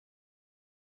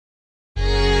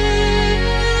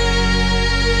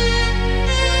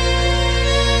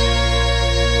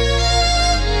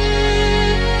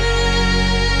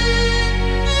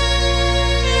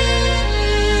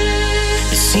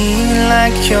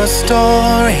like your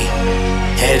story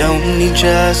had only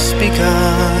just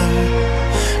begun.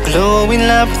 Glowing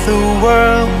up the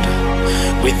world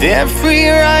with every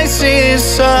rising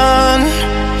sun.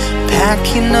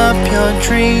 Packing up your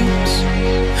dreams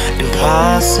and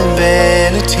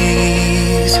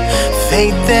possibilities.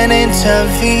 Fate then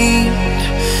intervened,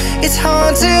 it's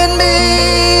haunting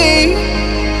me.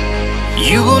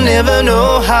 You will never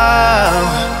know how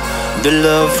the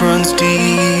love runs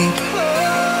deep.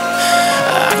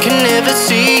 I can never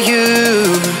see you,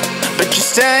 but you're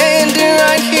standing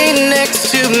right here next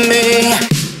to me.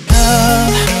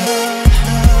 Love,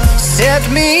 set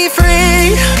me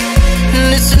free.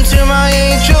 Listen to my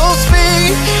angels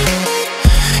speak,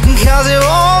 'cause it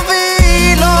won't be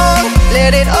long.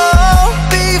 Let it all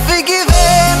be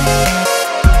forgiven.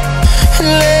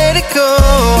 Let it go.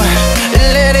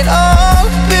 Let it all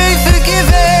be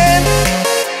forgiven.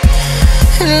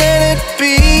 Let it be.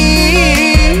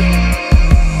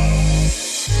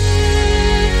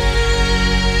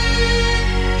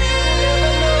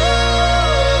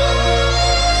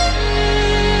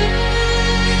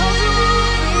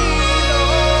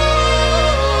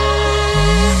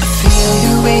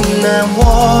 In the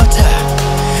water,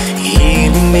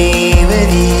 healing me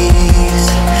with ease,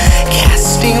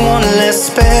 casting one less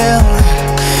spell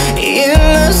in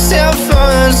the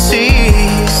seven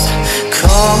seas.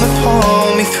 Come and pull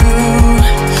me through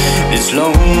this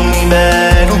lonely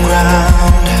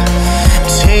battleground.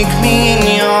 Take me in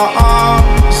your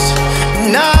arms,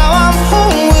 now I'm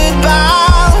homeward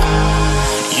bound.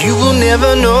 You will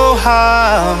never know how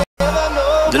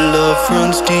the love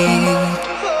runs deep.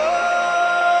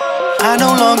 I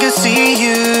no longer see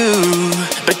you,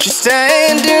 but you're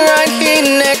standing right here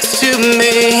next to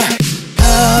me.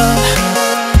 Love,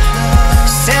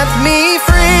 set me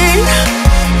free.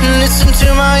 Listen to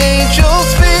my angels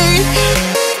speak,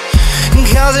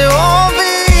 'cause it won't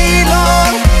be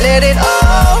long. Let it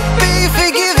all be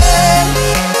forgiven.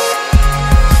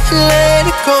 Let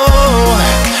it go.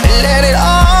 Let it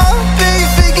all be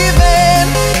forgiven.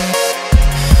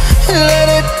 Let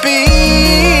it be.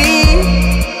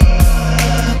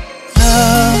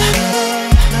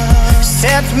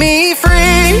 Set me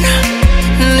free.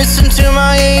 Listen to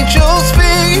my angels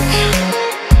speak.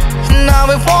 Now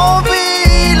it won't be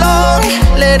long.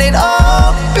 Let it all